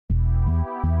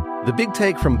The Big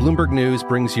Take from Bloomberg News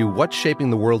brings you what's shaping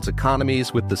the world's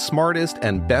economies with the smartest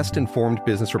and best-informed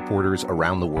business reporters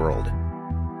around the world.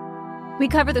 We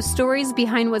cover the stories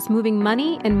behind what's moving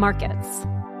money and markets.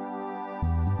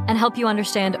 And help you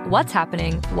understand what's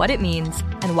happening, what it means,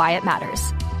 and why it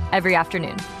matters. Every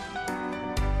afternoon.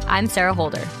 I'm Sarah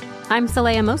Holder. I'm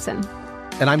Saleha Mohsin.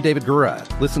 And I'm David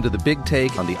Gura. Listen to The Big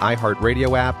Take on the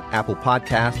iHeartRadio app, Apple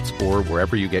Podcasts, or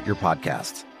wherever you get your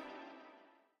podcasts.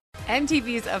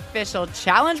 MTV's official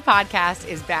Challenge podcast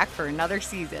is back for another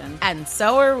season. And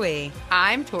so are we.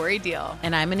 I'm Tori Deal.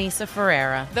 And I'm Anissa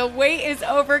Ferreira. The wait is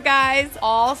over, guys.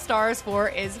 All Stars 4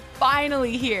 is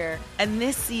finally here. And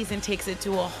this season takes it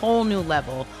to a whole new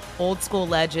level. Old school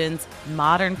legends,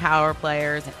 modern power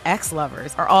players, and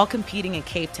ex-lovers are all competing in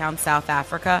Cape Town, South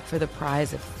Africa for the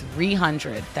prize of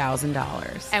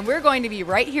 $300,000. And we're going to be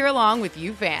right here along with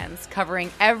you fans,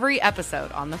 covering every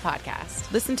episode on the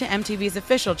podcast. Listen to MTV's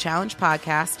official Challenge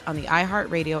podcast on the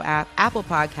iHeartRadio app, Apple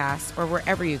Podcasts, or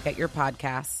wherever you get your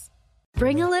podcasts.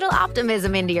 Bring a little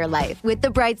optimism into your life with The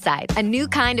Bright Side, a new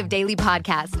kind of daily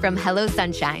podcast from Hello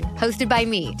Sunshine, hosted by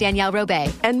me, Danielle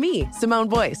Robay. And me, Simone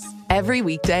Boyce. Every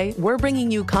weekday, we're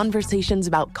bringing you conversations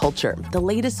about culture, the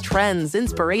latest trends,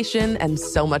 inspiration, and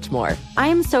so much more. I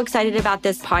am so excited about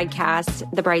this podcast,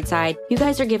 The Bright Side. You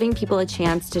guys are giving people a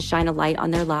chance to shine a light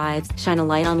on their lives, shine a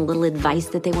light on a little advice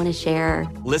that they want to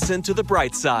share. Listen to The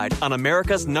Bright Side on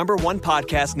America's #1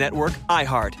 podcast network,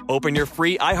 iHeart. Open your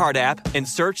free iHeart app and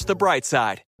search The Bright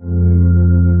Side.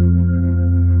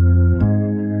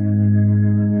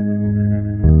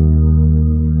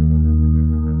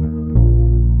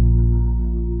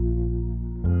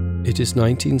 It is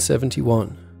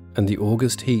 1971, and the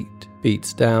August heat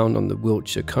beats down on the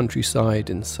Wiltshire countryside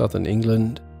in southern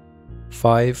England.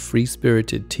 5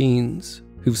 free-spirited teens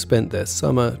who've spent their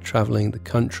summer travelling the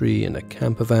country in a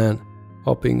camper van,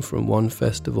 hopping from one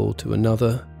festival to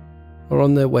another, are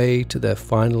on their way to their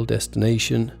final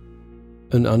destination,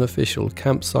 an unofficial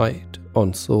campsite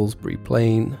on Salisbury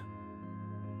Plain.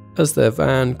 As their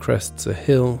van crests a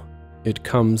hill, it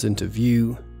comes into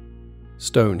view: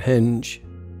 Stonehenge.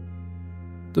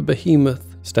 The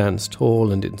behemoth stands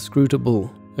tall and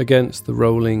inscrutable against the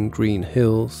rolling green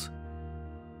hills.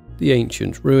 The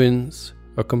ancient ruins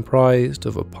are comprised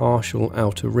of a partial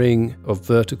outer ring of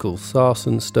vertical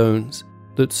sarsen stones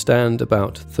that stand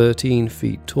about 13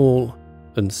 feet tall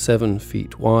and 7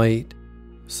 feet wide,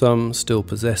 some still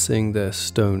possessing their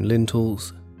stone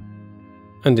lintels.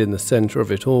 And in the centre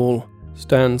of it all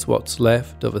stands what's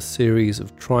left of a series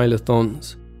of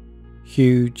trilithons,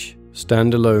 huge,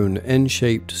 standalone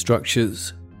N-shaped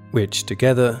structures, which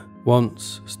together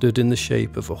once stood in the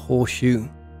shape of a horseshoe.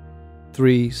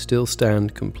 3 still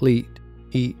stand complete,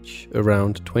 each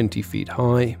around 20 feet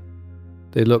high.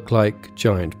 They look like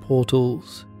giant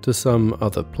portals to some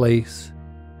other place.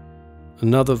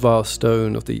 Another vast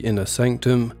stone of the inner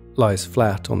sanctum lies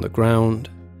flat on the ground,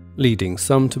 leading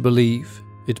some to believe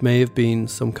it may have been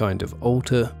some kind of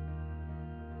altar.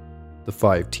 The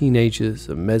 5 teenagers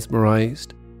are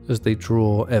mesmerized as they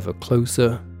draw ever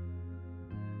closer.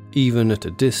 Even at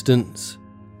a distance,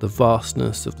 the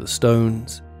vastness of the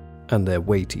stones and their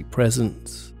weighty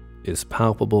presence is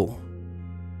palpable.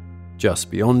 Just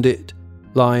beyond it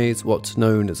lies what's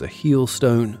known as a heel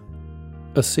stone,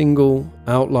 a single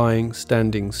outlying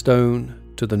standing stone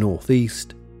to the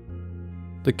northeast.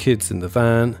 The kids in the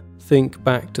van think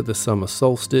back to the summer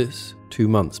solstice 2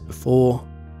 months before,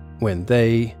 when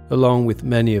they, along with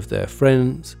many of their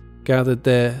friends, gathered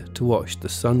there to watch the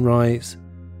sunrise.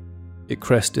 It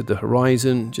crested the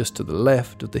horizon just to the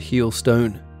left of the heel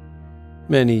stone.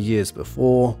 Many years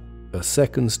before, a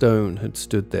second stone had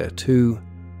stood there too,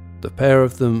 the pair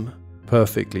of them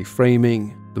perfectly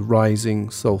framing the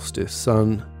rising solstice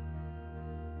sun.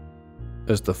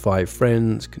 As the 5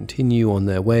 friends continue on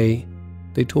their way,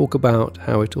 they talk about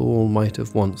how it all might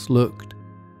have once looked: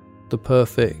 the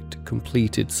perfect,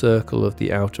 completed circle of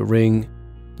the outer ring,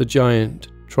 the giant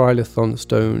trilithon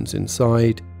stones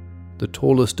inside, the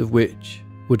tallest of which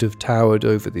would have towered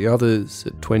over the others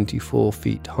at 24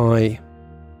 feet high.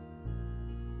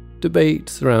 Debate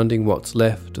surrounding what's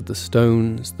left of the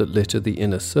stones that litter the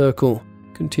inner circle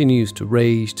continues to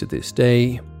rage to this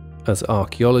day, as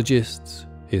archaeologists,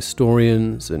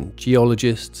 historians, and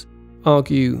geologists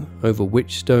argue over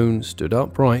which stones stood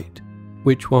upright,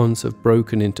 which ones have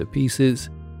broken into pieces,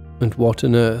 and what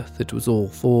on earth it was all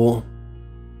for.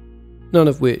 None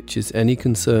of which is any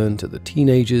concern to the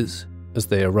teenagers as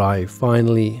they arrive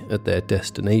finally at their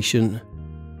destination.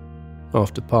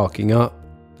 After parking up,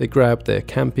 they grab their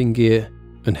camping gear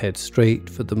and head straight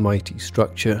for the mighty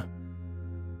structure.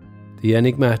 The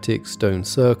enigmatic stone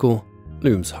circle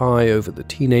looms high over the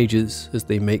teenagers as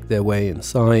they make their way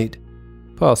inside,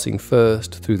 passing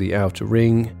first through the outer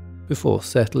ring before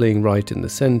settling right in the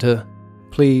center,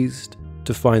 pleased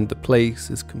to find the place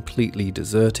is completely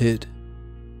deserted.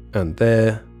 And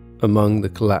there, among the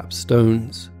collapsed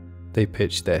stones, they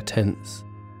pitch their tents.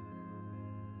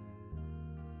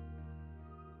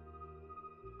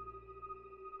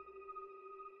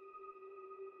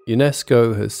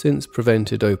 UNESCO has since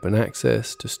prevented open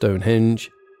access to Stonehenge,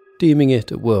 deeming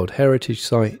it a World Heritage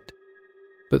Site,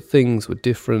 but things were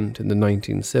different in the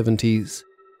 1970s.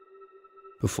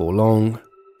 Before long,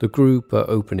 the group are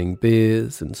opening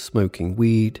beers and smoking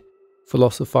weed,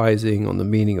 philosophizing on the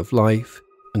meaning of life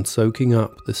and soaking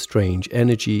up the strange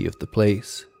energy of the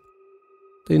place.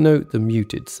 They note the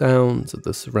muted sounds of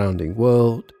the surrounding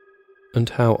world and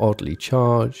how oddly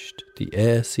charged the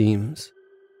air seems.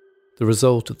 The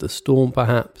result of the storm,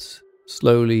 perhaps,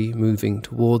 slowly moving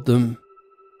toward them.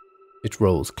 It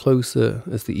rolls closer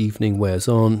as the evening wears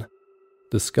on,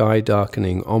 the sky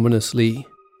darkening ominously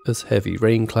as heavy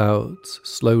rain clouds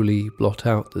slowly blot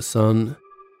out the sun.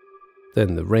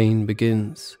 Then the rain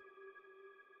begins.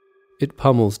 It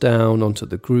pummels down onto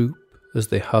the group as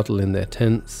they huddle in their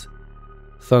tents.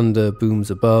 Thunder booms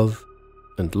above,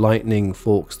 and lightning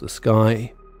forks the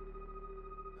sky.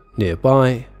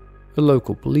 Nearby, a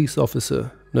local police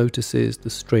officer notices the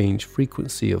strange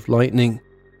frequency of lightning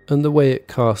and the way it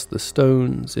casts the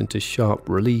stones into sharp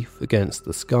relief against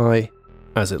the sky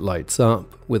as it lights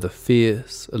up with a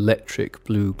fierce electric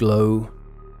blue glow.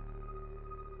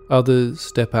 Others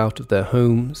step out of their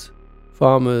homes,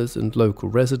 farmers and local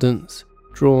residents,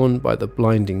 drawn by the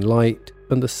blinding light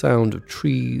and the sound of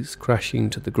trees crashing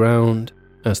to the ground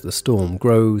as the storm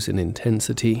grows in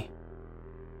intensity.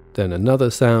 Then another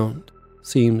sound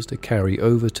seems to carry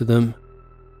over to them,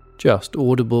 just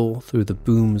audible through the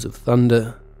booms of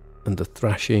thunder and the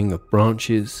thrashing of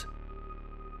branches.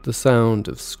 The sound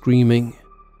of screaming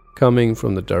coming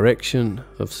from the direction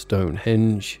of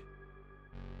Stonehenge.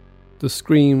 The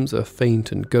screams are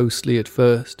faint and ghostly at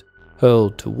first,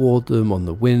 hurled toward them on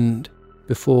the wind,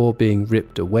 before being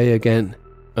ripped away again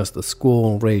as the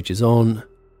squall rages on,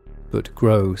 but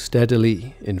grow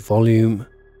steadily in volume.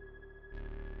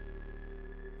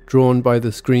 Drawn by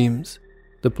the screams,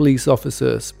 the police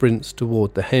officer sprints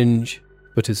toward the henge,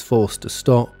 but is forced to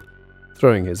stop,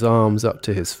 throwing his arms up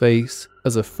to his face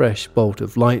as a fresh bolt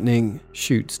of lightning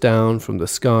shoots down from the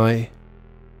sky.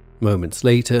 Moments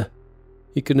later,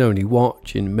 he can only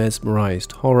watch in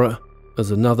mesmerized horror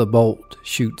as another bolt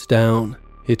shoots down,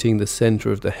 hitting the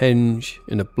center of the henge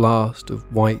in a blast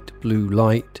of white-blue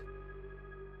light.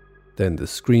 Then the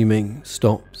screaming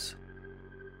stops.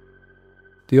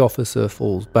 The officer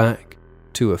falls back,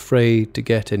 too afraid to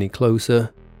get any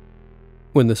closer.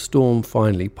 When the storm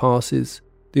finally passes,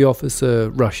 the officer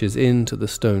rushes into the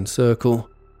stone circle,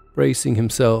 bracing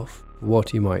himself for what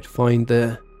he might find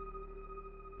there.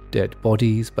 Dead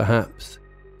bodies, perhaps,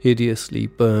 hideously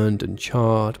burned and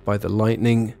charred by the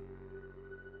lightning.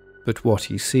 But what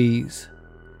he sees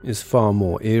is far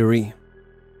more eerie.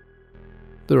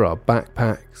 There are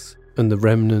backpacks and the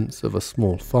remnants of a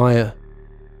small fire,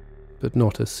 but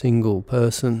not a single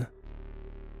person.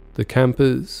 The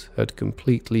campers had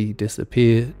completely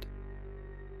disappeared.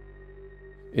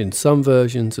 In some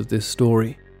versions of this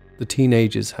story, the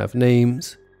teenagers have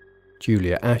names: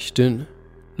 Julia Ashton,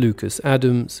 Lucas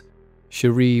Adams,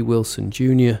 Cherie Wilson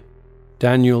Jr.,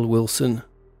 Daniel Wilson,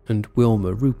 and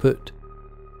Wilma Rupert.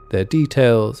 Their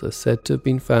details are said to have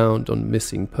been found on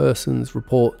missing persons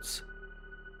reports.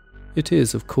 It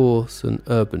is, of course, an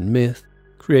urban myth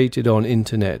created on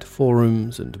internet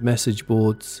forums and message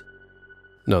boards.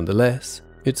 Nonetheless,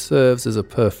 it serves as a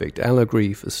perfect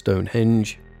allegory for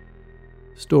Stonehenge.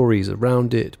 Stories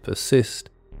around it persist,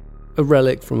 a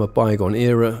relic from a bygone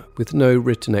era with no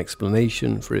written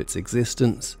explanation for its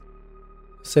existence.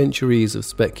 Centuries of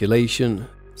speculation,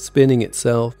 spinning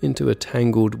itself into a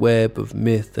tangled web of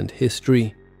myth and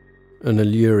history, an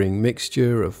alluring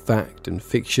mixture of fact and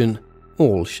fiction,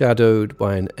 all shadowed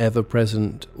by an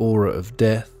ever-present aura of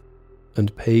death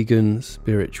and pagan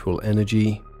spiritual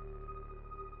energy.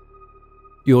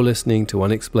 You're listening to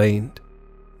Unexplained,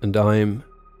 and I'm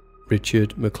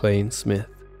Richard McLean Smith.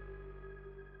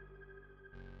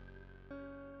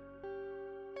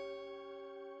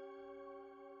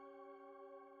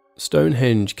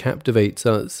 Stonehenge captivates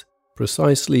us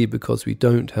precisely because we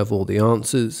don't have all the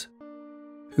answers.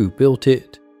 Who built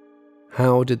it?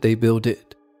 How did they build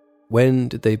it? When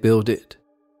did they build it?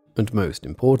 And most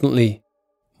importantly,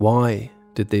 why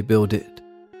did they build it?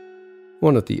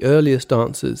 One of the earliest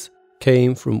answers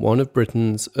came from one of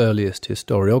Britain's earliest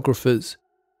historiographers,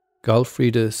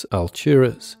 Gulfridus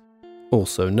Alturas,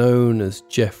 also known as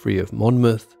Geoffrey of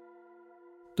Monmouth.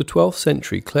 The 12th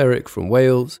century cleric from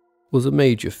Wales was a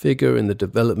major figure in the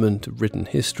development of written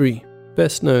history,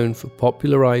 best known for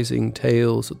popularising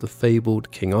tales of the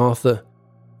fabled King Arthur,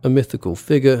 a mythical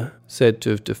figure said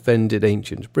to have defended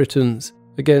ancient Britons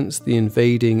against the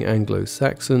invading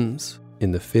Anglo-Saxons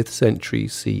in the 5th century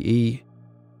CE.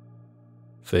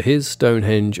 For his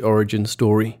Stonehenge origin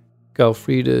story,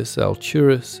 Galfridus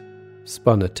Alturus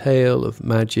spun a tale of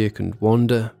magic and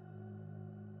wonder.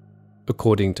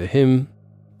 According to him,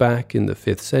 back in the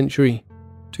 5th century,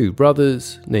 two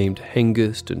brothers named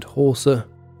Hengist and Horsa,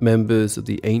 members of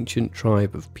the ancient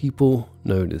tribe of people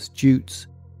known as Jutes,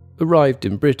 arrived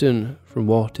in Britain from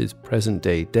what is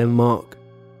present-day Denmark.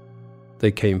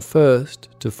 They came first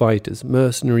to fight as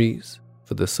mercenaries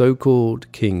for the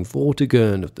so-called King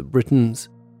Vortigern of the Britons,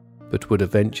 but would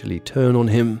eventually turn on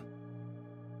him.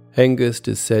 Hengist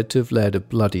is said to have led a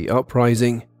bloody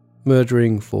uprising,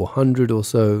 murdering 400 or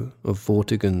so of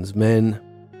Vortigern's men.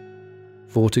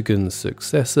 Vortigern's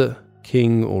successor,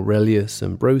 King Aurelius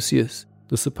Ambrosius,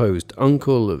 the supposed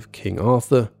uncle of King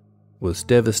Arthur, was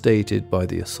devastated by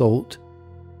the assault.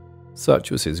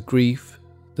 Such was his grief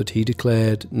that he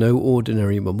declared no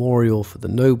ordinary memorial for the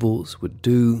nobles would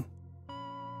do.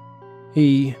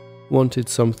 He wanted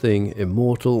something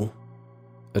immortal,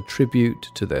 a tribute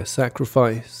to their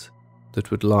sacrifice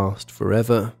that would last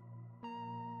forever.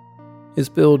 His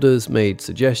builders made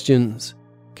suggestions,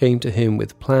 came to him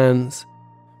with plans,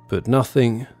 but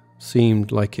nothing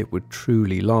seemed like it would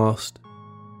truly last.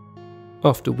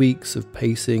 After weeks of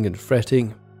pacing and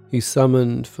fretting, he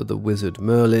summoned for the wizard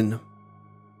Merlin.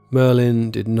 Merlin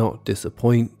did not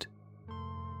disappoint.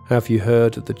 "Have you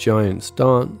heard of the giant's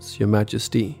dance, your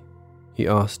majesty?" he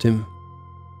asked him.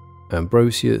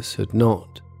 Ambrosius had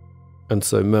not, and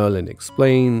so Merlin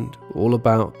explained all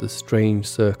about the strange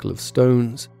circle of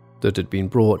stones that had been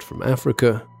brought from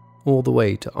Africa all the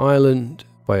way to Ireland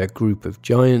by a group of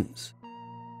giants.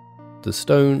 The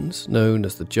stones, known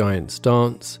as the Giant's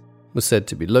Dance, were said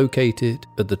to be located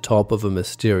at the top of a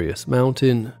mysterious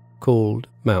mountain called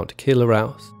Mount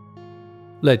Kileraus.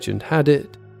 Legend had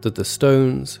it that the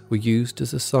stones were used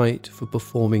as a site for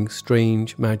performing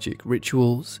strange magic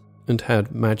rituals and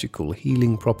had magical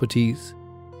healing properties.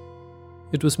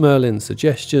 It was Merlin's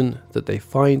suggestion that they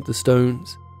find the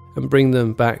stones and bring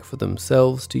them back for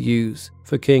themselves to use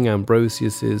for King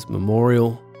Ambrosius's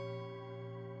memorial.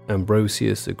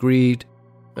 Ambrosius agreed,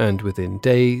 and within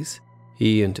days,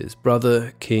 he and his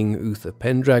brother, King Uther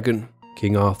Pendragon,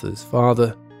 King Arthur's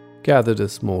father, gathered a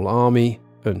small army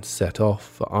and set off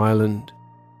for Ireland.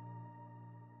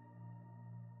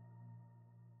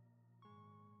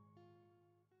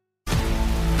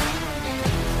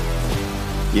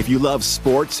 If you love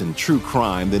sports and true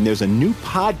crime, then there's a new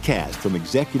podcast from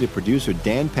executive producer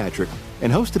Dan Patrick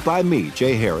and hosted by me,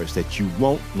 Jay Harris, that you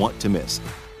won't want to miss.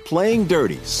 Playing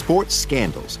Dirty: Sports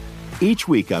Scandals. Each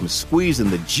week, I'm squeezing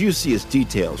the juiciest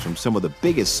details from some of the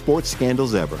biggest sports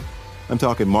scandals ever. I'm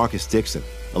talking Marcus Dixon,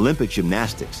 Olympic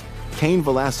gymnastics, Cain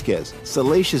Velasquez,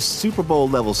 salacious Super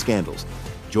Bowl-level scandals.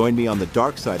 Join me on the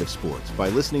dark side of sports by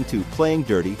listening to Playing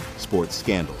Dirty: Sports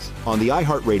Scandals on the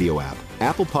iHeartRadio app,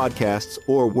 Apple Podcasts,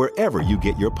 or wherever you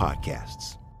get your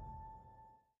podcasts.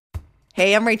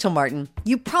 Hey, I'm Rachel Martin.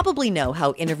 You probably know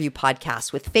how interview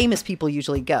podcasts with famous people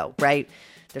usually go, right?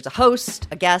 There's a host,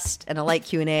 a guest, and a light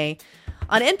Q&A.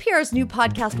 On NPR's new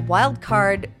podcast,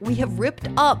 Wildcard, we have ripped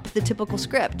up the typical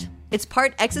script. It's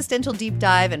part existential deep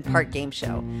dive and part game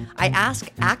show. I ask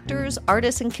actors,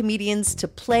 artists, and comedians to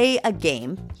play a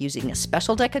game using a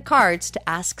special deck of cards to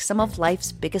ask some of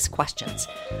life's biggest questions.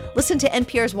 Listen to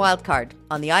NPR's Wildcard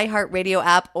on the iHeartRadio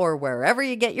app or wherever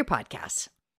you get your podcasts.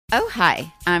 Oh,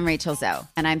 hi, I'm Rachel Zoe,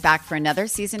 and I'm back for another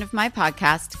season of my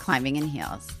podcast, Climbing in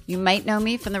Heels. You might know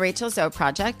me from the Rachel Zoe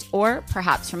Project, or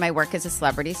perhaps from my work as a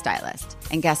celebrity stylist.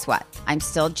 And guess what? I'm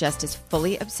still just as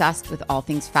fully obsessed with all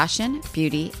things fashion,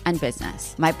 beauty, and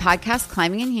business. My podcast,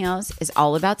 Climbing in Heels, is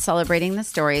all about celebrating the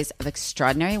stories of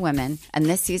extraordinary women, and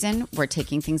this season, we're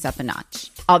taking things up a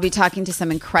notch. I'll be talking to some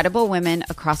incredible women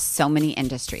across so many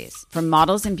industries, from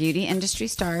models and beauty industry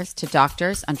stars to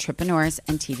doctors, entrepreneurs,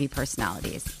 and TV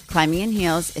personalities. Climbing in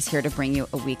Heels is here to bring you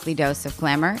a weekly dose of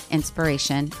glamour,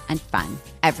 inspiration, and fun.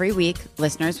 Every week,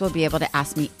 listeners will be able to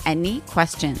ask me any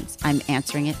questions. I'm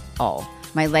answering it all.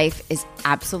 My life is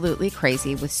absolutely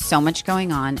crazy with so much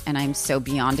going on, and I'm so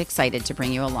beyond excited to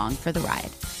bring you along for the ride.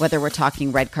 Whether we're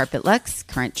talking red carpet looks,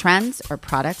 current trends, or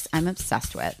products I'm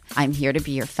obsessed with, I'm here to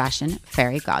be your fashion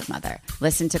fairy godmother.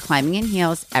 Listen to Climbing in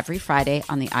Heels every Friday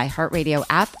on the iHeartRadio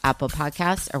app, Apple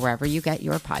Podcasts, or wherever you get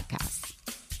your podcasts.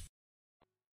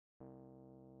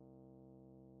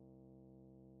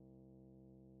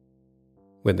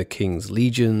 When the king's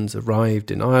legions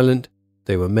arrived in Ireland,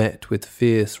 they were met with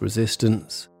fierce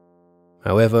resistance.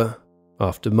 However,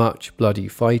 after much bloody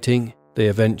fighting, they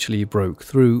eventually broke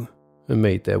through and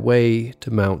made their way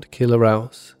to Mount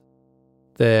Killerhouse.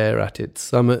 There, at its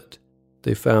summit,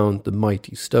 they found the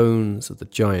mighty stones of the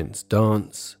Giant's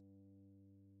Dance.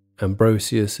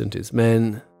 Ambrosius and his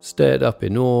men stared up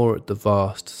in awe at the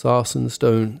vast sarsen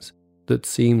stones that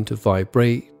seemed to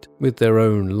vibrate with their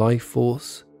own life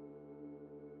force.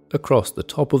 Across the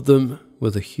top of them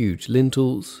were the huge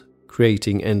lintels,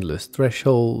 creating endless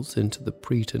thresholds into the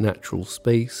preternatural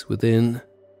space within.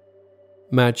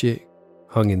 Magic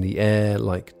hung in the air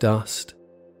like dust.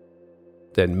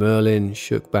 Then Merlin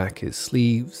shook back his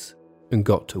sleeves and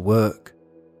got to work.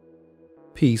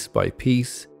 Piece by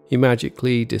piece, he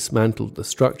magically dismantled the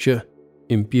structure,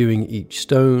 imbuing each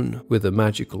stone with a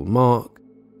magical mark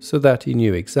so that he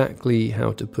knew exactly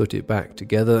how to put it back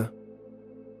together.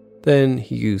 Then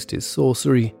he used his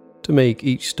sorcery to make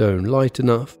each stone light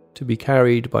enough to be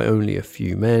carried by only a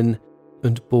few men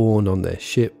and borne on their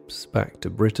ships back to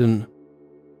Britain.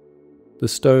 The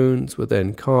stones were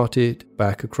then carted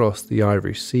back across the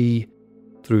Irish Sea,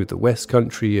 through the west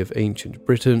country of ancient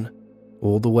Britain,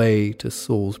 all the way to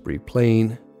Salisbury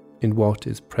Plain in what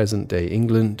is present-day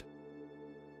England.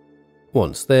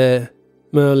 Once there,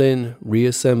 Merlin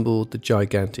reassembled the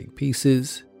gigantic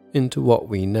pieces into what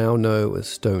we now know as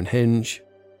Stonehenge.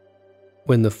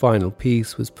 When the final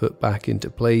piece was put back into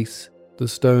place, the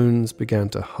stones began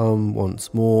to hum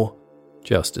once more,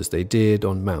 just as they did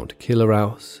on Mount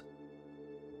Killerhouse.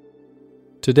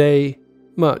 Today,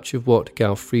 much of what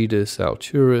Galfridus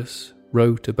Alturus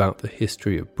wrote about the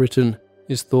history of Britain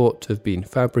is thought to have been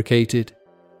fabricated.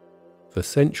 For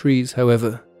centuries,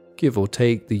 however, give or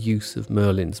take the use of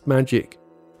Merlin's magic,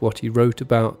 what he wrote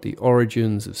about the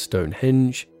origins of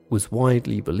Stonehenge was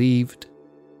widely believed.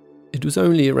 It was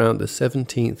only around the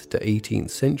 17th to 18th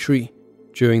century,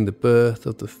 during the birth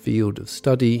of the field of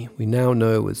study we now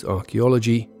know as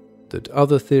archaeology, that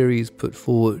other theories put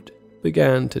forward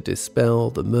began to dispel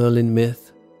the Merlin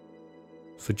myth.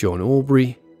 For John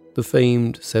Aubrey, the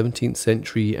famed 17th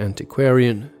century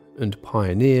antiquarian and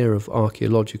pioneer of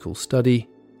archaeological study,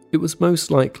 it was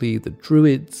most likely the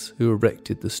Druids who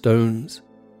erected the stones.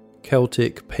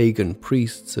 Celtic pagan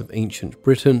priests of ancient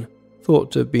Britain,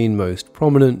 thought to have been most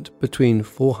prominent between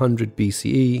 400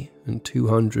 BCE and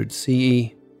 200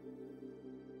 CE.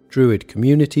 Druid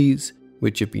communities,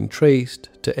 which have been traced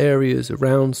to areas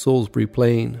around Salisbury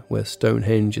Plain where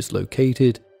Stonehenge is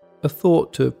located, are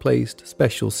thought to have placed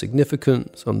special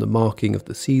significance on the marking of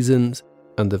the seasons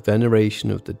and the veneration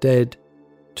of the dead,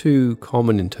 two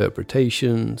common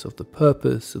interpretations of the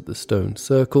purpose of the stone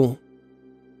circle.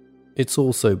 It's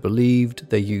also believed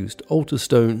they used altar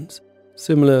stones,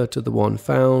 similar to the one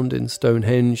found in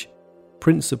Stonehenge,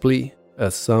 principally,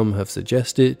 as some have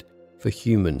suggested, for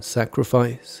human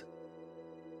sacrifice.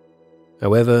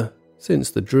 However,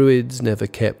 since the Druids never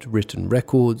kept written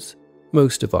records,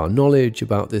 most of our knowledge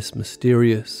about this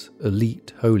mysterious,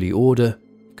 elite holy order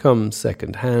comes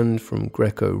second-hand from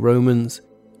Greco-Romans,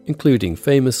 including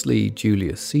famously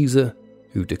Julius Caesar,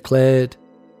 who declared,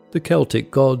 "The Celtic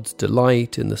gods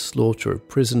delight in the slaughter of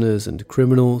prisoners and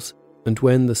criminals, and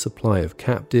when the supply of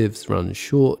captives runs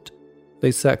short,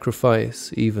 they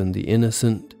sacrifice even the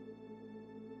innocent."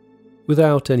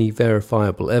 Without any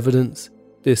verifiable evidence,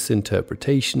 this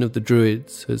interpretation of the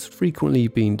Druids has frequently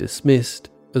been dismissed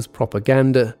as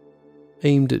propaganda,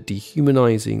 aimed at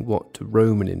dehumanizing what to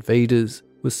Roman invaders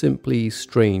were simply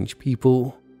strange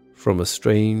people from a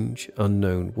strange,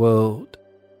 unknown world.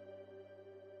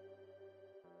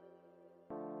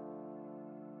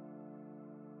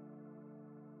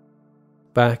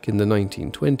 Back in the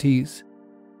 1920s,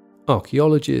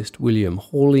 archaeologist William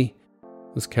Hawley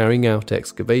was carrying out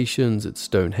excavations at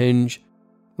Stonehenge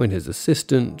when his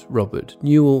assistant, Robert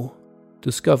Newell,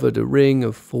 discovered a ring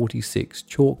of 46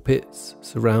 chalk pits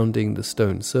surrounding the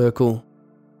stone circle.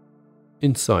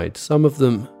 Inside some of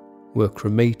them were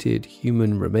cremated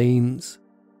human remains.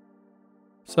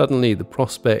 Suddenly, the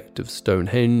prospect of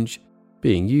Stonehenge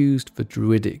being used for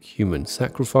druidic human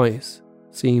sacrifice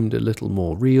seemed a little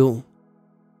more real.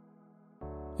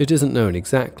 It isn't known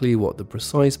exactly what the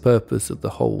precise purpose of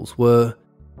the holes were,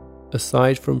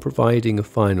 aside from providing a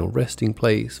final resting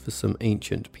place for some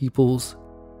ancient peoples.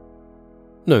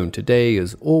 Known today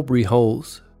as Aubrey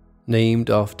Holes, named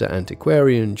after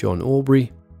antiquarian John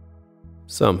Aubrey,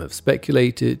 some have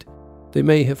speculated they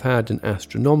may have had an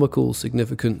astronomical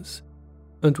significance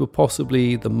and were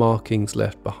possibly the markings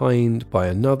left behind by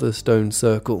another stone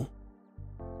circle.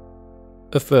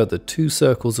 A further 2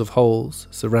 circles of holes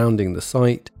surrounding the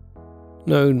site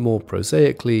known more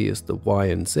prosaically as the Y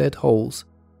and Z holes,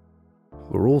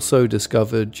 were also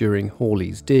discovered during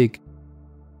Hawley's dig,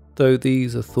 though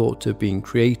these are thought to have been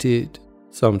created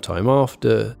sometime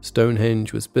after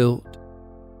Stonehenge was built,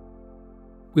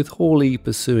 with Hawley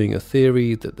pursuing a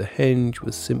theory that the henge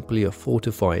was simply a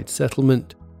fortified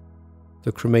settlement.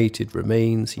 The cremated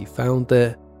remains he found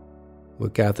there were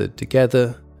gathered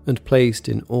together and placed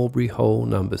in Aubrey Hole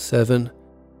number 7,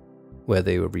 where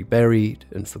they were reburied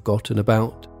and forgotten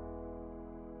about.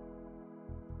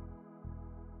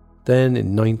 Then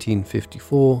in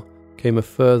 1954 came a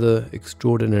further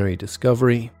extraordinary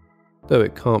discovery, though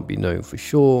it can't be known for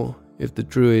sure if the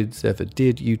Druids ever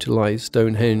did utilise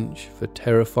Stonehenge for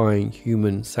terrifying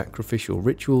human sacrificial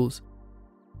rituals.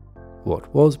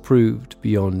 What was proved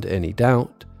beyond any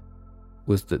doubt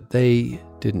was that they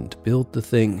didn't build the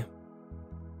thing.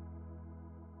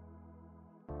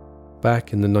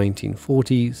 Back in the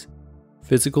 1940s,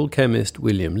 physical chemist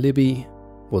William Libby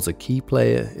was a key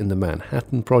player in the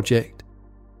Manhattan Project,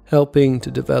 helping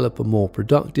to develop a more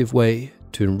productive way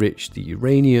to enrich the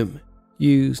uranium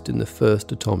used in the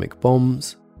first atomic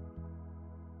bombs.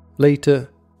 Later,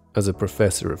 as a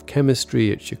professor of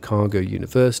chemistry at Chicago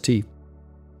University,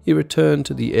 he returned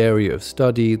to the area of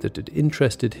study that had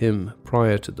interested him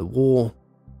prior to the war,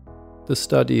 the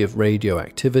study of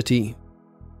radioactivity.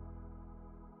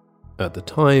 At the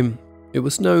time, it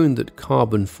was known that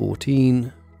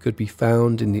carbon-14 could be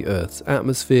found in the Earth's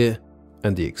atmosphere,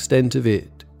 and the extent of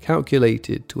it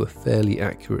calculated to a fairly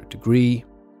accurate degree.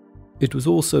 It was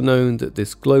also known that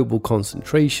this global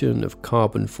concentration of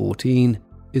carbon-14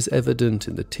 is evident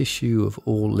in the tissue of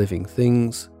all living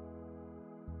things.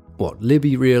 What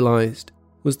Libby realized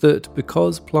was that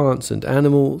because plants and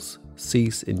animals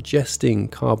cease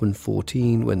ingesting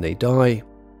carbon-14 when they die,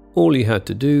 all he had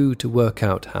to do to work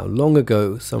out how long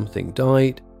ago something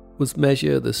died was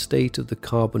measure the state of the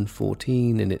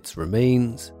carbon-14 in its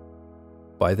remains.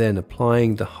 By then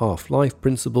applying the half-life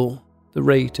principle, the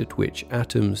rate at which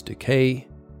atoms decay,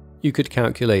 you could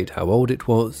calculate how old it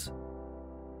was.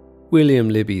 William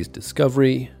Libby's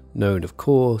discovery, known of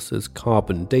course as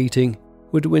carbon dating,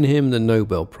 would win him the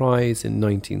Nobel Prize in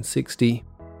 1960.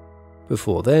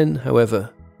 Before then, however,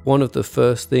 one of the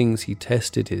first things he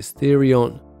tested his theory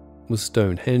on was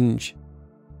Stonehenge.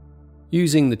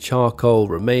 Using the charcoal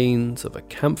remains of a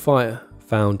campfire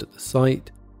found at the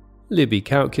site, Libby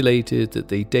calculated that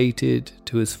they dated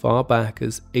to as far back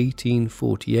as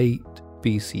 1848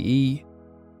 BCE.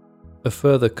 A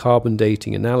further carbon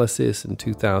dating analysis in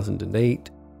 2008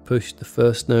 pushed the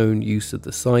first known use of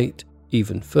the site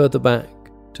even further back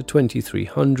to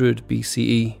 2300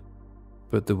 BCE,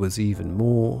 but there was even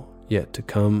more yet to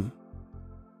come.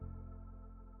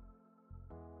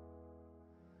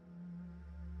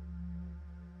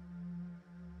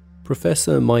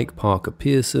 Professor Mike Parker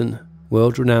Pearson,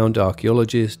 world-renowned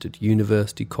archaeologist at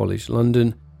University College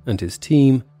London, and his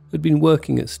team had been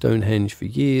working at Stonehenge for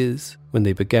years when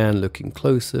they began looking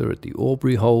closer at the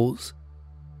Aubrey holes.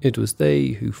 It was they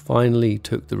who finally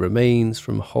took the remains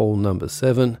from hole number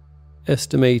 7,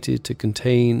 estimated to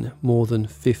contain more than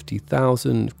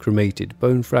 50,000 cremated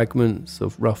bone fragments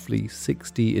of roughly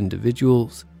 60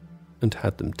 individuals, and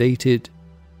had them dated.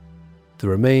 The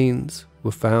remains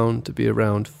were found to be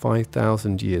around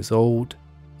 5,000 years old,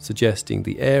 suggesting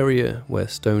the area where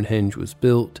Stonehenge was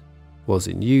built was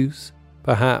in use,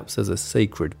 perhaps as a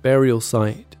sacred burial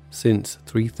site, since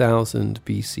 3000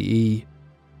 BCE.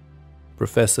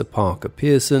 Professor Parker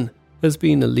Pearson has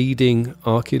been a leading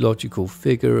archaeological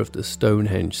figure of the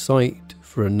Stonehenge site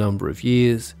for a number of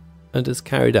years, and has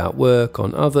carried out work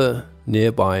on other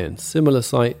nearby and similar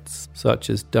sites such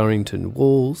as Durrington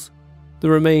Walls, the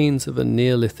remains of a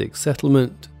Neolithic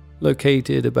settlement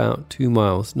located about 2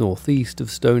 miles northeast of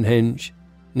Stonehenge,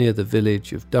 near the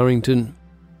village of Durrington.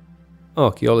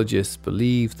 Archaeologists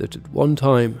believe that at one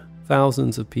time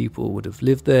thousands of people would have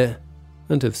lived there,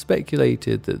 and have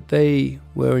speculated that they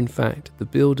were in fact the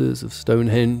builders of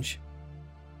Stonehenge.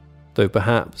 Though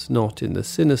perhaps not in the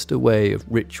sinister way of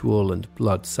ritual and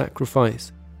blood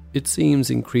sacrifice, it seems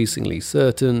increasingly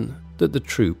certain that the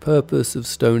true purpose of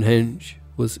Stonehenge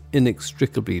was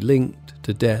inextricably linked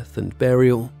to death and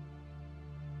burial.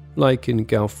 Like in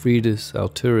Galfridus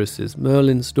Alturis's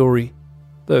Merlin story,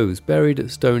 those buried at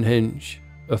Stonehenge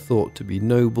are thought to be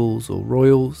nobles or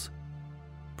royals.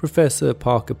 Professor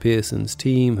Parker Pearson's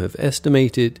team have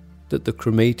estimated that the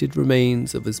cremated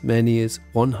remains of as many as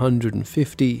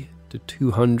 150 to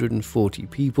 240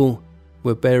 people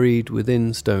were buried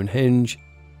within Stonehenge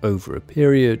over a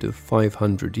period of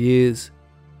 500 years.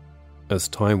 As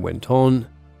time went on,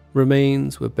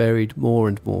 remains were buried more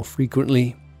and more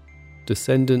frequently.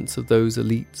 descendants of those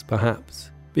elites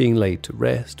perhaps being laid to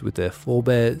rest with their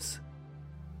forebears.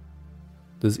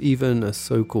 There's even a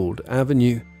so-called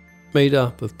avenue made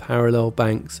up of parallel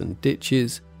banks and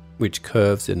ditches which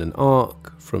curves in an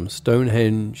arc from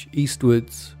Stonehenge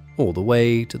eastwards all the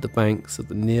way to the banks of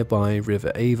the nearby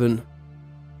River Avon.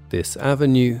 This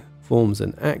avenue forms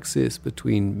an axis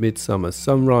between midsummer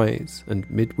sunrise and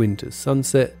midwinter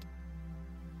sunset.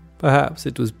 Perhaps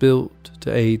it was built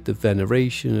to aid the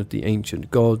veneration of the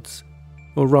ancient gods,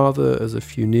 or rather as a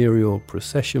funereal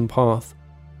procession path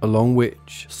along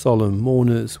which solemn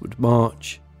mourners would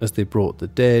march as they brought the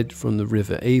dead from the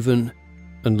River Avon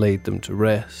and laid them to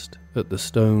rest at the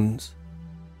stones.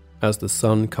 As the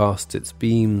sun casts its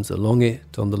beams along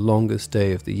it on the longest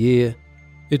day of the year,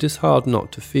 it is hard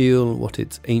not to feel what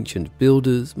its ancient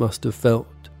builders must have felt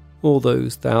all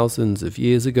those thousands of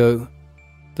years ago,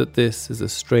 that this is a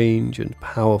strange and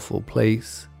powerful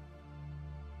place.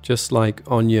 Just like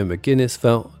Anya McGuinness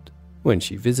felt when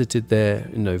she visited there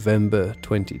in November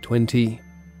 2020.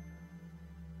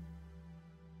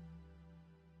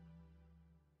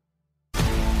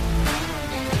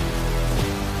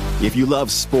 If you love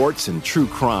sports and true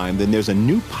crime, then there's a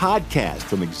new podcast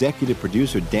from executive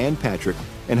producer Dan Patrick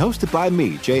and hosted by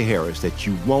me, Jay Harris, that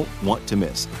you won't want to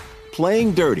miss.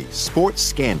 Playing Dirty: Sports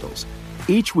Scandals.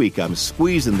 Each week I'm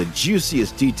squeezing the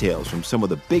juiciest details from some of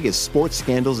the biggest sports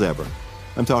scandals ever.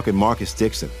 I'm talking Marcus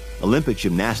Dixon, Olympic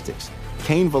gymnastics,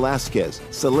 Cain Velasquez,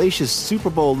 salacious Super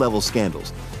Bowl level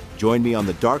scandals. Join me on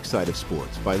the dark side of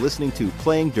sports by listening to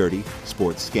Playing Dirty: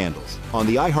 Sports Scandals on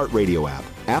the iHeartRadio app,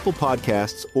 Apple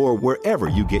Podcasts, or wherever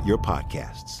you get your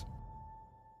podcasts.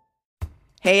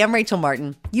 Hey, I'm Rachel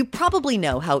Martin. You probably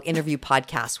know how interview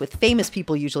podcasts with famous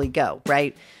people usually go,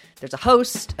 right? There's a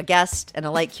host, a guest, and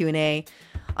a light Q&A.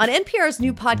 On NPR's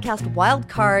new podcast,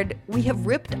 Wildcard, we have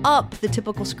ripped up the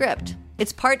typical script.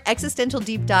 It's part existential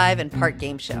deep dive and part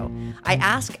game show. I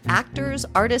ask actors,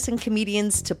 artists, and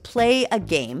comedians to play a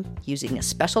game using a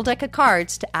special deck of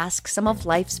cards to ask some of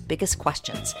life's biggest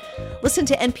questions. Listen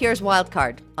to NPR's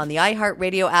Wildcard on the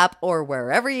iHeartRadio app or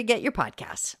wherever you get your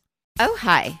podcasts. Oh,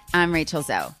 hi, I'm Rachel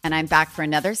Zoe, and I'm back for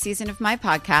another season of my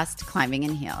podcast, Climbing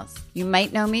in Heels. You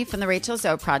might know me from the Rachel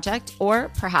Zoe Project, or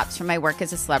perhaps from my work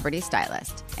as a celebrity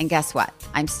stylist. And guess what?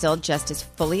 I'm still just as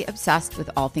fully obsessed with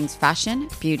all things fashion,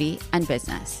 beauty, and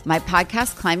business. My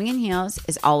podcast, Climbing in Heels,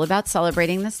 is all about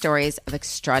celebrating the stories of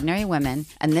extraordinary women,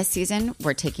 and this season,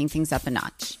 we're taking things up a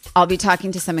notch. I'll be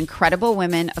talking to some incredible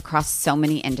women across so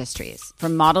many industries,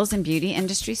 from models and beauty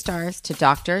industry stars to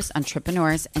doctors,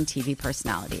 entrepreneurs, and TV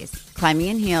personalities. Climbing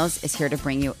in Heels is here to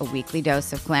bring you a weekly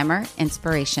dose of glamour,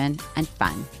 inspiration, and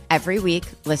fun. Every week,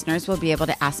 listeners will be able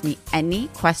to ask me any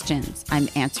questions. I'm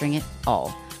answering it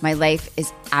all. My life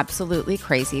is absolutely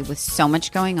crazy with so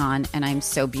much going on, and I'm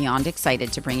so beyond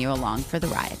excited to bring you along for the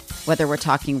ride. Whether we're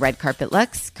talking red carpet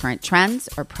looks, current trends,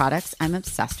 or products I'm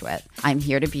obsessed with, I'm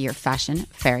here to be your fashion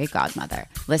fairy godmother.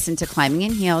 Listen to Climbing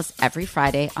in Heels every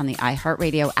Friday on the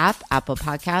iHeartRadio app, Apple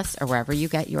Podcasts, or wherever you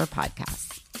get your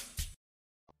podcasts.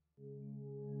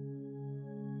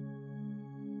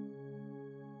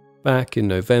 Back in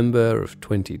November of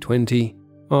 2020,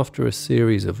 after a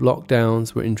series of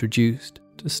lockdowns were introduced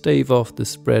to stave off the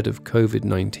spread of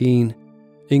COVID-19,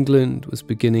 England was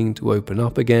beginning to open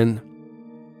up again.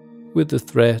 With the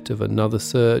threat of another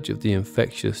surge of the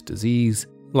infectious disease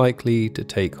likely to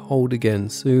take hold again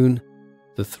soon,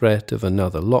 the threat of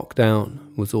another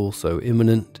lockdown was also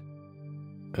imminent.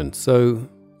 And so,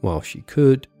 while she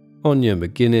could, Anya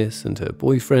McGuinness and her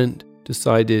boyfriend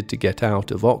decided to get out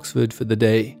of Oxford for the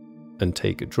day and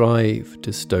take a drive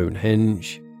to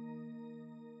Stonehenge.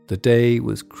 The day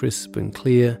was crisp and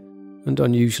clear and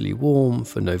unusually warm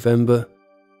for November,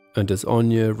 and as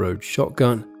Anya rode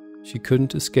shotgun, she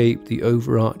couldn't escape the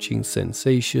overarching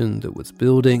sensation that was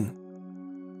building.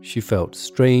 She felt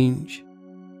strange.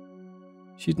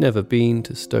 She'd never been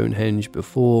to Stonehenge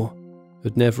before,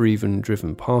 had never even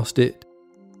driven past it.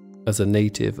 As a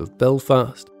native of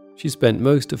Belfast, she spent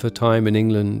most of her time in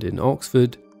England in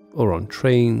Oxford or on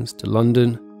trains to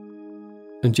London,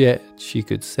 and yet she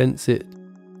could sense it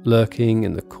lurking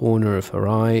in the corner of her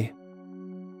eye.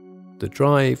 The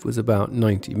drive was about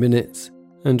 90 minutes,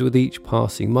 and with each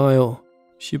passing mile,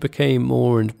 she became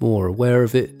more and more aware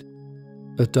of it.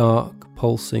 A dark,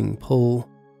 pulsing pull,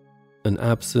 an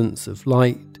absence of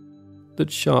light that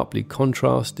sharply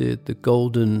contrasted the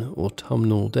golden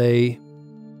autumnal day.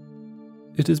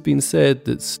 It has been said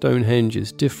that Stonehenge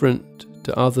is different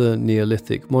to other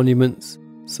Neolithic monuments,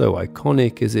 so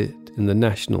iconic is it in the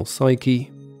national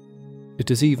psyche. It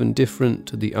is even different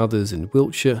to the others in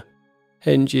Wiltshire,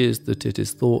 henges that it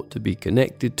is thought to be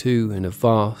connected to in a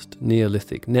vast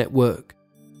Neolithic network,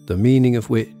 the meaning of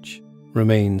which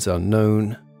remains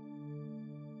unknown.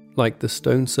 Like the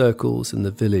stone circles in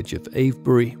the village of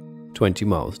Avebury, 20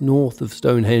 miles north of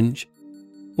Stonehenge,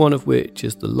 one of which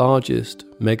is the largest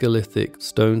megalithic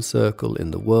stone circle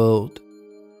in the world.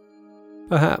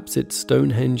 Perhaps it's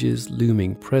Stonehenge's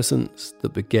looming presence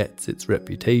that begets its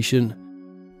reputation,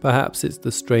 perhaps it's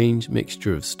the strange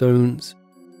mixture of stones,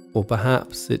 or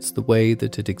perhaps it's the way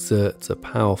that it exerts a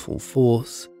powerful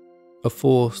force, a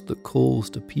force that calls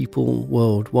to people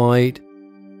worldwide,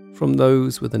 from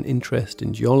those with an interest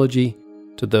in geology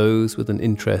to those with an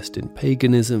interest in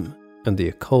paganism and the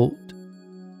occult,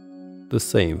 the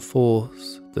same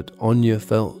force that Anya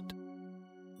felt.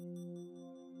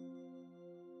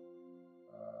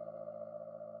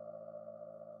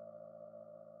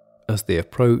 As they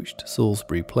approached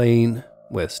Salisbury Plain,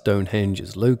 where Stonehenge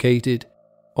is located,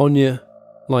 Anya,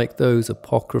 like those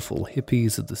apocryphal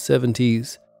hippies of the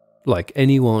 70s, like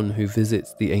anyone who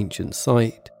visits the ancient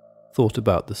site, thought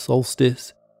about the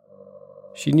solstice.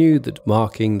 She knew that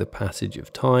marking the passage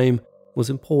of time was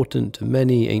important to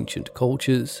many ancient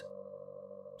cultures.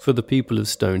 For the people of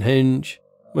Stonehenge,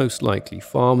 most likely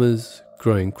farmers,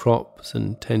 growing crops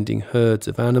and tending herds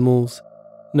of animals,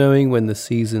 knowing when the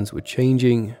seasons were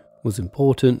changing was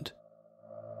important.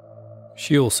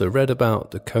 She also read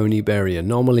about the Coneyberry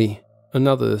anomaly,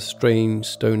 another strange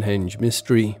Stonehenge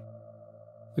mystery.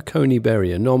 The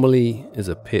Coneyberry anomaly is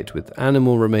a pit with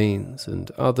animal remains and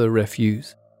other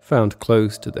refuse found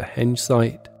close to the Henge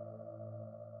site.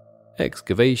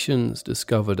 Excavations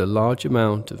discovered a large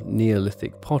amount of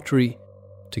Neolithic pottery,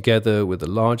 together with a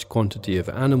large quantity of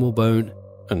animal bone,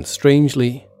 and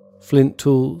strangely, flint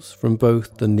tools from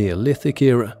both the Neolithic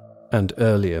era and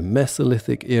earlier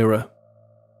Mesolithic era.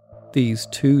 These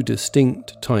two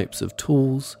distinct types of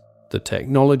tools, the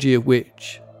technology of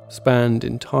which spanned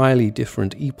entirely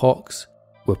different epochs,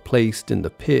 were placed in the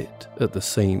pit at the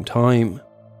same time,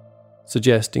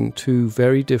 suggesting two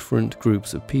very different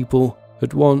groups of people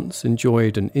had once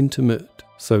enjoyed an intimate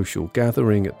social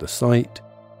gathering at the site.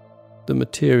 The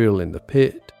material in the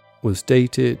pit was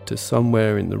dated to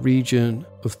somewhere in the region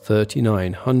of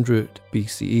 3900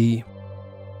 BCE.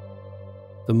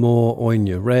 The more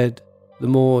Anya read, the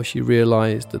more she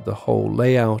realized that the whole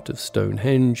layout of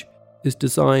Stonehenge is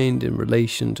designed in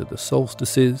relation to the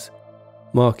solstices,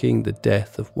 marking the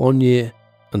death of one year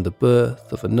and the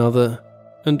birth of another,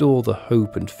 and all the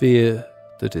hope and fear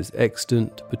that is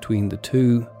extant between the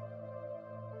two.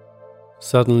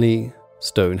 Suddenly,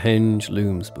 Stonehenge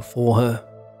looms before her.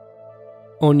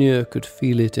 Anya could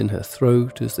feel it in her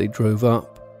throat as they drove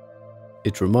up.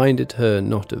 It reminded her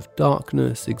not of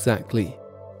darkness exactly,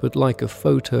 but like a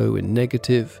photo in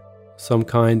negative, some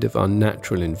kind of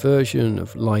unnatural inversion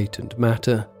of light and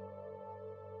matter.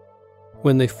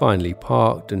 When they finally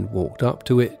parked and walked up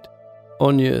to it,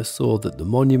 Anya saw that the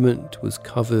monument was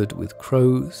covered with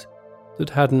crows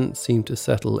that hadn't seemed to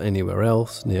settle anywhere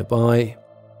else nearby.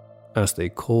 As they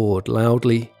cawed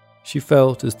loudly, she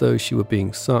felt as though she were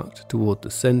being sucked toward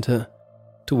the center,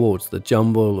 towards the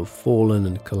jumble of fallen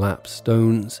and collapsed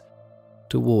stones,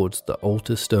 towards the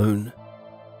altar stone.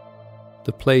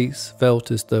 The place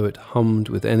felt as though it hummed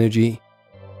with energy,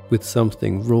 with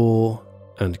something raw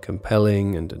and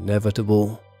compelling and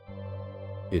inevitable.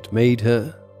 It made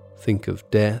her think of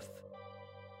death.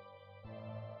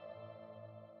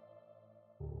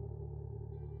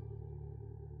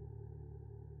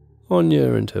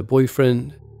 Anya and her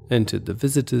boyfriend entered the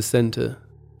visitors' center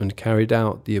and carried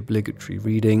out the obligatory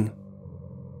reading.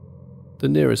 The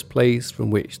nearest place from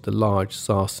which the large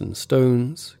sarsen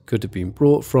stones could have been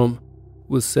brought from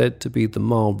was said to be the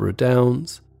Marlborough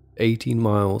Downs, 18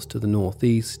 miles to the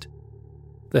northeast.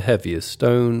 The heaviest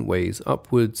stone weighs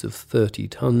upwards of 30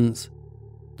 tons.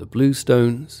 The blue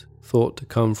stones, thought to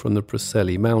come from the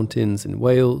Preseli Mountains in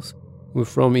Wales, were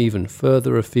from even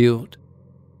further afield.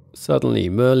 Suddenly,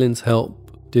 Merlin's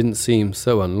help didn't seem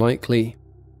so unlikely.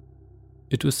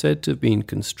 It was said to have been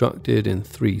constructed in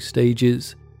 3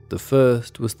 stages. The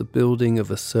first was the building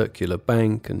of a circular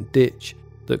bank and ditch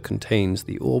that contains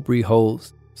the Aubrey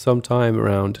holes sometime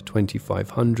around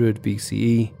 2500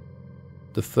 BCE.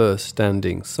 The first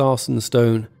standing sarsen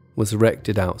stone was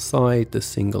erected outside the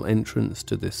single entrance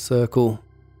to this circle.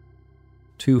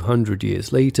 200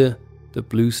 years later, the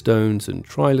blue stones and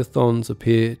trilithons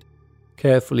appeared,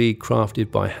 carefully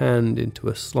crafted by hand into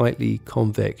a slightly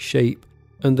convex shape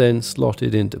and then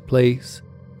slotted into place,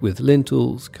 with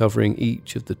lintels covering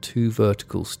each of the 2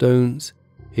 vertical stones,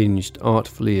 hinged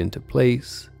artfully into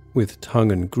place with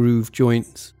tongue and groove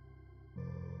joints.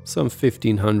 Some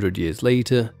 1500 years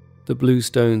later, The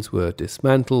Bluestones were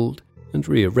dismantled and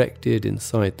re-erected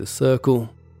inside the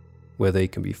circle, where they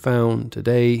can be found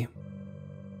today.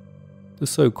 The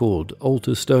so-called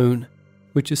altar stone,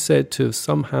 which is said to have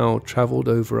somehow travelled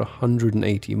over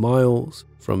 180 miles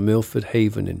from Milford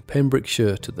Haven in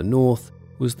Pembrokeshire to the north,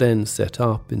 was then set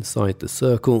up inside the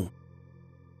circle.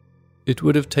 It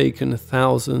would have taken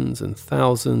thousands and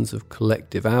thousands of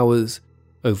collective hours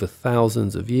over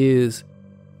thousands of years,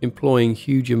 employing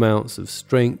huge amounts of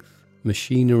strength,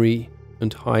 machinery,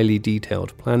 and highly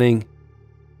detailed planning,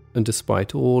 and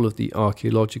despite all of the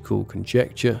archaeological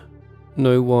conjecture,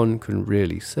 no one can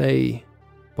really say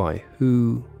by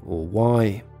who or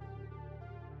why.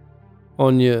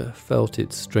 Anya felt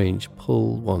its strange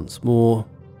pull once more.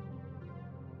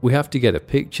 "We have to get a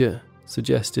picture,"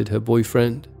 suggested her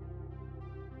boyfriend.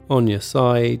 Anya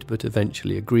sighed but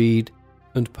eventually agreed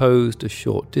and posed a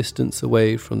short distance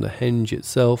away from the henge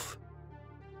itself.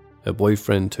 Her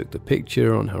boyfriend took the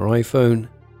picture on her iPhone.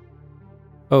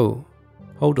 "Oh,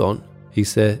 hold on," he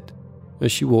said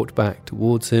as she walked back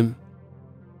towards him.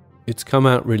 "It's come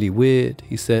out really weird,"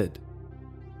 he said.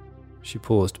 She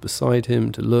paused beside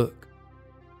him to look.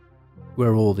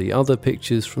 Were all the other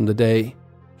pictures from the day,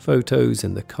 photos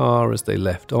in the car as they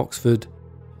left Oxford,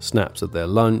 snaps of their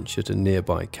lunch at a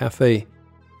nearby cafe,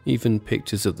 even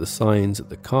pictures of the signs at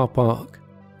the car park,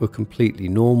 were completely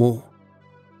normal.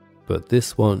 But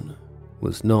this one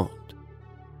was not.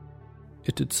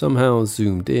 It had somehow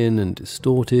zoomed in and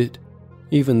distorted,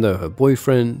 even though her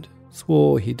boyfriend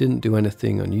swore he didn't do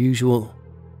anything unusual.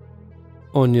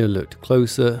 Anya looked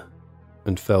closer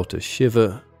and felt a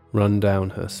shiver run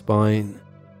down her spine.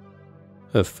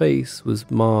 Her face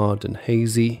was marred and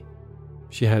hazy.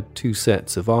 She had 2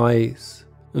 sets of eyes,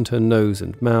 and her nose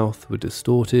and mouth were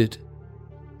distorted.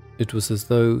 It was as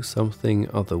though something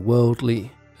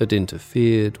otherworldly had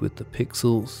interfered with the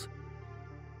pixels.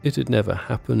 It had never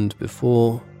happened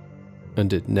before,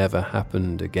 and it never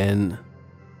happened again.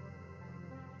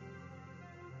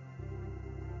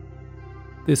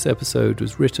 This episode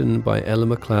was written by Ella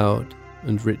MacLeod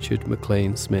and Richard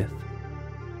McLean Smith.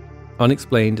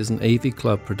 Unexplained is an AV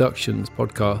Club Productions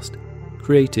podcast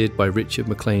created by Richard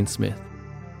McLean Smith.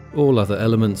 All other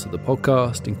elements of the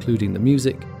podcast, including the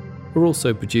music, were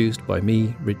also produced by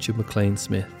me, Richard McLean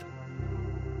Smith.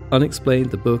 Unexplained,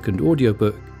 the book and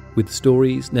audiobook, with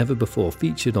stories never before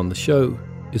featured on the show,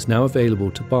 is now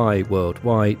available to buy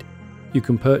worldwide. You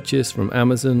can purchase from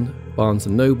Amazon, Barnes &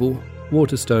 Noble,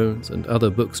 Waterstones, and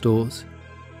other bookstores.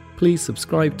 Please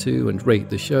subscribe to and rate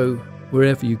the show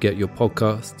wherever you get your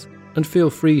podcasts, and feel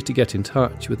free to get in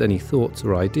touch with any thoughts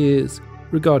or ideas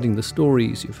regarding the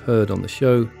stories you've heard on the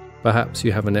show. Perhaps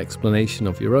you have an explanation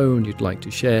of your own you'd like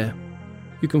to share.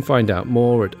 You can find out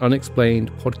more at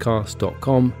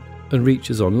unexplainedpodcast.com and reach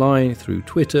us online through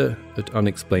Twitter at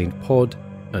unexplainedpod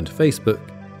and Facebook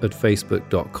at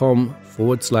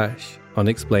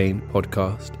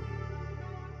facebook.com/unexplainedpodcast.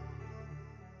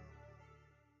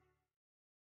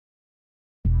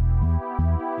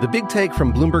 The Big Take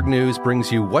from Bloomberg News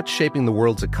brings you what's shaping the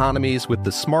world's economies with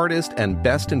the smartest and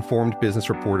best-informed business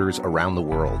reporters around the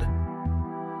world.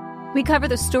 We cover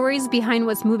the stories behind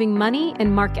what's moving money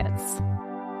and markets,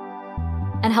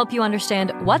 and help you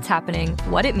understand what's happening,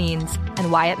 what it means,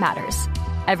 and why it matters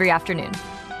every afternoon.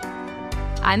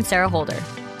 I'm Sarah Holder.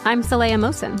 I'm Saleha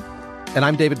Mohsin. And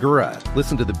I'm David Gura.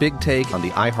 Listen to The Big Take on the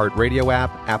iHeartRadio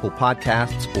app, Apple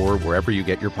Podcasts, or wherever you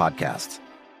get your podcasts.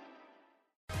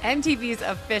 MTV's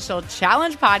official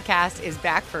Challenge podcast is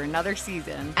back for another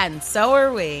season. And so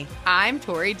are we. I'm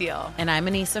Tori Deal. And I'm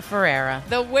Anissa Ferreira.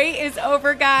 The wait is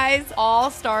over, guys. All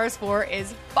Stars 4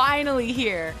 is finally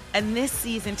here. And this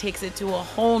season takes it to a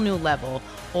whole new level.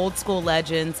 Old school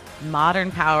legends, modern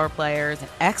power players, and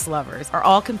ex-lovers are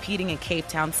all competing in Cape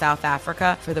Town, South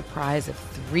Africa for the prize of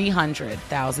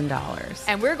 $300,000.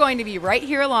 And we're going to be right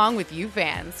here along with you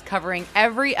fans, covering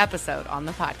every episode on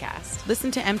the podcast. Listen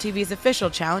to MTV's official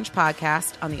Challenge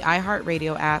podcast on the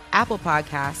iHeartRadio app, Apple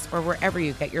Podcasts, or wherever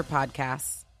you get your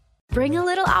podcasts. Bring a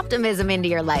little optimism into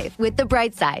your life with The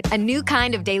Bright Side, a new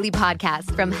kind of daily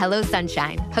podcast from Hello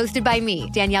Sunshine, hosted by me,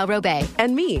 Danielle Robay.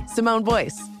 And me, Simone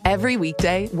Boyce. Every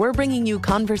weekday, we're bringing you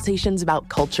conversations about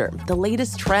culture, the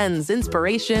latest trends,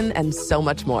 inspiration, and so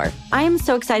much more. I am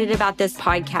so excited about this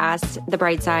podcast, The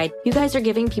Bright Side. You guys are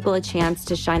giving people a chance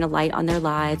to shine a light on their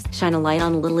lives, shine a light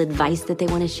on a little advice that they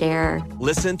want to share.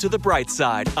 Listen to The Bright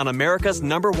Side on America's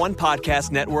 #1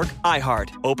 podcast network,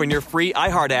 iHeart. Open your free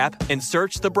iHeart app and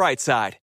search The Bright Side.